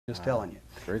Just telling you.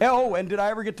 Great. Oh, and did I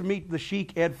ever get to meet the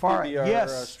Sheik, Ed Farhat? PBR,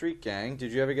 yes. Street Gang.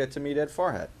 Did you ever get to meet Ed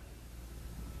Farhat?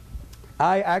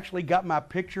 I actually got my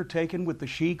picture taken with the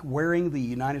Sheik wearing the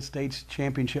United States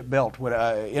Championship belt with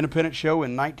an independent show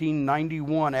in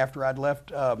 1991 after I'd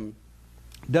left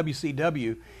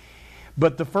WCW.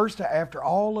 But after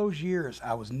all those years,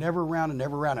 I was never around and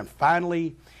never around. And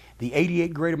finally, the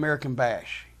 '88 Great American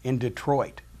Bash in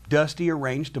Detroit, Dusty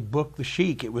arranged to book the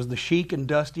Sheik. It was the Sheik and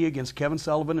Dusty against Kevin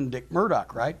Sullivan and Dick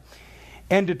Murdoch, right?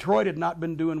 And Detroit had not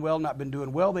been doing well.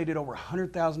 They did over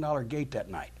 $100,000 gate that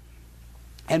night.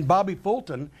 And Bobby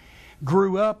Fulton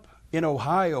grew up in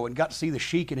Ohio and got to see the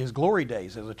Sheik in his glory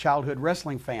days as a childhood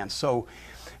wrestling fan. So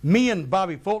me and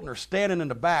Bobby Fulton are standing in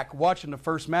the back watching the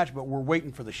first match, but we're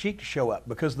waiting for the Sheik to show up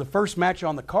because the first match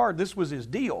on the card, this was his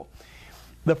deal.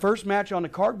 The first match on the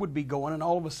card would be going, and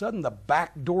all of a sudden the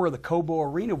back door of the Cobo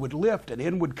Arena would lift, and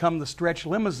in would come the stretch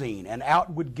limousine, and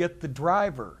out would get the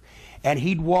driver. And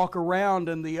he'd walk around,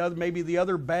 and maybe the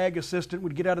other bag assistant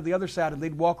would get out of the other side, and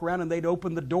they'd walk around and they'd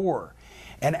open the door.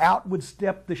 And out would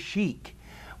step the Sheik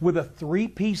with a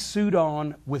three-piece suit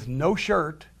on with no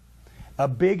shirt, a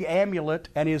big amulet,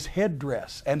 and his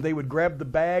headdress. And they would grab the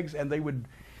bags and they would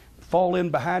fall in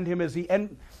behind him as he...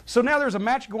 And so now there's a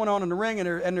match going on in the ring,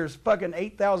 and there's fucking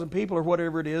 8,000 people or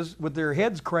whatever it is with their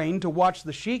heads craned to watch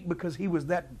the Sheik because he was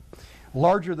that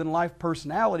larger-than-life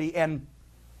personality. And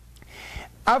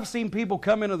I've seen people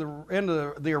come into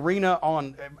the arena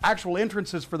on actual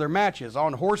entrances for their matches,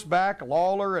 on horseback,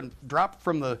 Lawler, and drop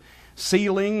from the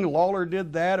ceiling. Lawler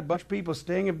did that. A bunch of people,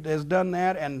 Sting has done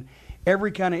that, and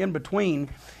every kind of in between.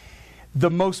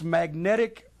 The most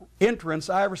magnetic entrance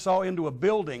I ever saw into a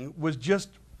building was just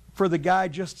for the guy,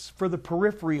 just for the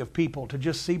periphery of people to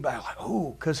just see, like,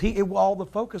 oh, because all the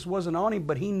focus wasn't on him,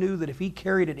 but he knew that if he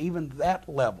carried it even that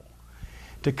level,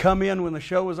 to come in when the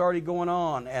show was already going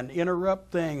on and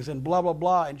interrupt things and blah, blah,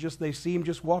 blah, and just they see him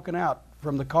just walking out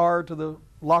from the car to the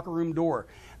locker room door.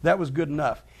 That was good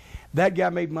enough. That guy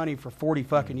made money for 40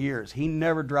 fucking years. He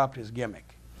never dropped his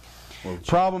gimmick. Well,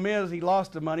 problem is he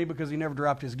lost the money because he never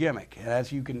dropped his gimmick.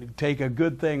 As you can take a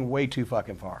good thing way too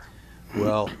fucking far.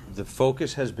 Well, the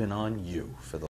focus has been on you for the